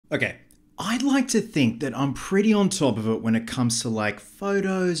Okay, I'd like to think that I'm pretty on top of it when it comes to like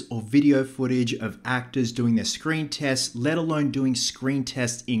photos or video footage of actors doing their screen tests, let alone doing screen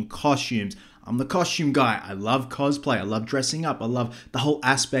tests in costumes. I'm the costume guy. I love cosplay. I love dressing up. I love the whole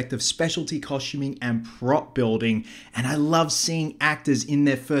aspect of specialty costuming and prop building. And I love seeing actors in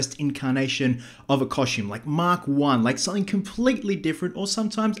their first incarnation of a costume, like Mark 1, like something completely different or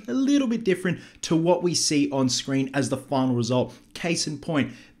sometimes a little bit different to what we see on screen as the final result. Case in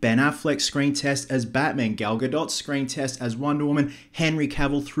point, Ben Affleck's screen test as Batman, Gal Gadot's screen test as Wonder Woman, Henry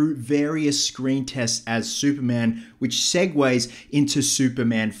Cavill through various screen tests as Superman, which segues into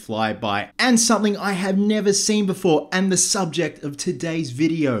Superman Flyby, and something I have never seen before, and the subject of today's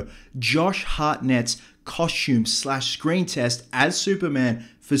video, Josh Hartnett's costume/screen test as Superman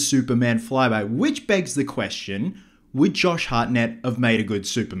for Superman Flyby, which begs the question, would Josh Hartnett have made a good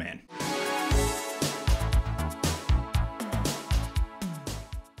Superman?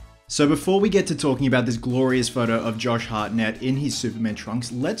 So before we get to talking about this glorious photo of Josh Hartnett in his Superman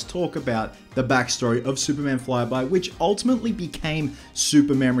trunks, let's talk about the backstory of Superman Flyby, which ultimately became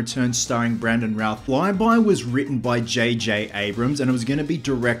Superman Returns starring Brandon Routh. Flyby was written by J.J. Abrams and it was going to be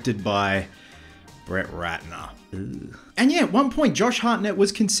directed by Brett Ratner. Ugh. And yeah, at one point, Josh Hartnett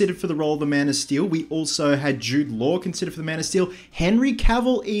was considered for the role of the Man of Steel. We also had Jude Law considered for the Man of Steel. Henry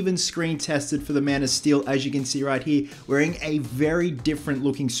Cavill even screen tested for the Man of Steel, as you can see right here, wearing a very different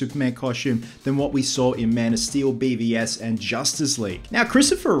looking Superman costume than what we saw in Man of Steel, BVS, and Justice League. Now,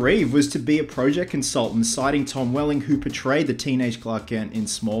 Christopher Reeve was to be a project consultant, citing Tom Welling, who portrayed the teenage Clark Kent in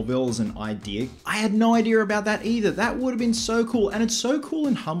Smallville, as an idea. I had no idea about that either. That would have been so cool, and it's so cool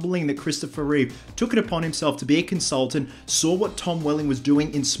and humbling that Christopher Reeve took it upon himself to be a consultant, saw what Tom Welling was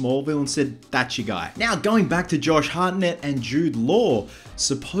doing in Smallville and said, that's your guy. Now, going back to Josh Hartnett and Jude Law,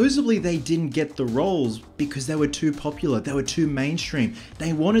 supposedly they didn't get the roles because they were too popular, they were too mainstream.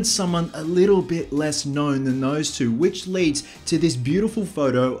 They wanted someone a little bit less known than those two, which leads to this beautiful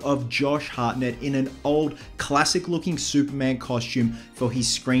photo of Josh Hartnett in an old classic looking Superman costume for his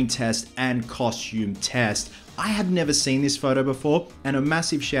screen test and costume test. I have never seen this photo before, and a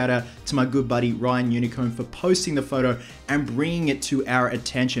massive shout out to my good buddy Ryan Unicomb for posting the photo and bringing it to our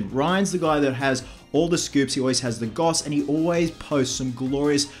attention. Ryan's the guy that has all the scoops, he always has the goss, and he always posts some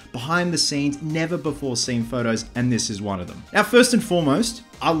glorious behind the scenes, never before seen photos, and this is one of them. Now, first and foremost,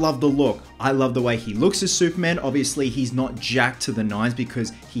 I love the look. I love the way he looks as Superman. Obviously, he's not jacked to the nines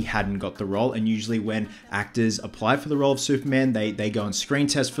because he hadn't got the role, and usually when actors apply for the role of Superman, they go and screen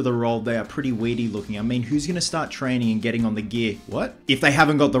test for the role. They are pretty weedy looking. I mean, who's gonna start training and getting on the gear? What? If they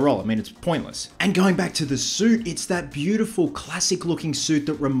haven't got the role, I mean, it's pointless. And going back to the suit, it's that beautiful classic looking suit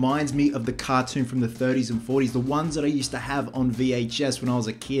that reminds me of the cartoon from the 30s and 40s, the ones that I used to have on VHS when I was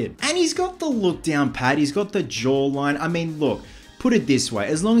a kid. And he's got the look down pat, he's got the jawline. I mean, look, put it this way,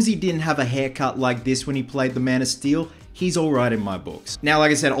 as long as he didn't have a haircut like this when he played the Man of Steel, he's alright in my books. Now, like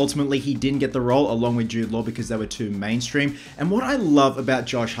I said, ultimately he didn't get the role along with Jude Law because they were too mainstream. And what I love about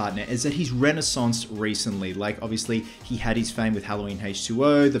Josh Hartnett is that he's renaissanced recently. Like, obviously, he had his fame with Halloween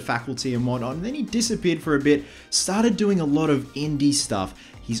H2O, The Faculty and whatnot, and then he disappeared for a bit, started doing a lot of indie stuff.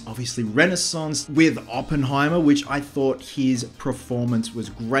 He's obviously renaissanced with Oppenheimer, which I thought his performance was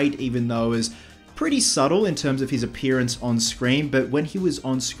great, even though it was pretty subtle in terms of his appearance on screen, but when he was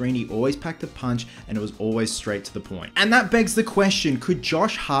on screen, he always packed a punch and it was always straight to the point. And that begs the question, could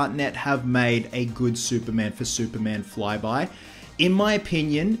Josh Hartnett have made a good Superman for Superman Flyby? In my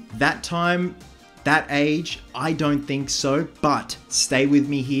opinion, that time, that age, I don't think so, but stay with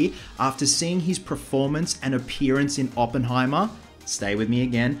me here. After seeing his performance and appearance in Oppenheimer, stay with me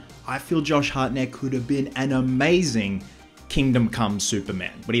again, I feel Josh Hartnett could have been an amazing Kingdom Come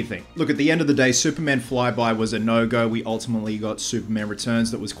Superman. What do you think? Look, at the end of the day, Superman Flyby was a no-go. We ultimately got Superman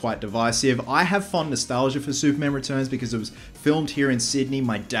Returns that was quite divisive. I have fond nostalgia for Superman Returns because it was filmed here in Sydney.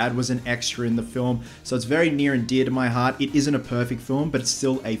 My dad was an extra in the film, so it's very near and dear to my heart. It isn't a perfect film, but it's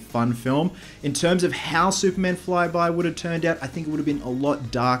still a fun film. In terms of how Superman Flyby would have turned out, I think it would have been a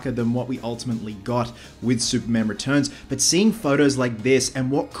lot darker than what we ultimately got with Superman Returns. But seeing photos like this and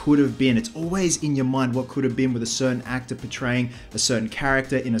what could have been, it's always in your mind what could have been with a certain actor portraying a certain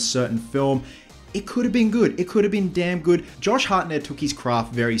character in a certain film. It could have been good. It could have been damn good. Josh Hartnett took his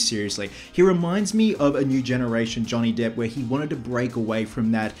craft very seriously. He reminds me of a new generation Johnny Depp, where he wanted to break away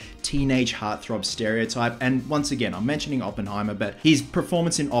from that teenage heartthrob stereotype. And once again, I'm mentioning Oppenheimer, but his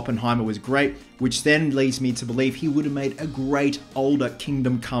performance in Oppenheimer was great, which then leads me to believe he would have made a great older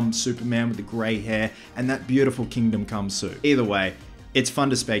Kingdom Come Superman with the grey hair and that beautiful Kingdom Come suit. Either way, it's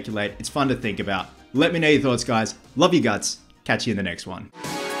fun to speculate. It's fun to think about. Let me know your thoughts, guys. Love you guts. Catch you in the next one.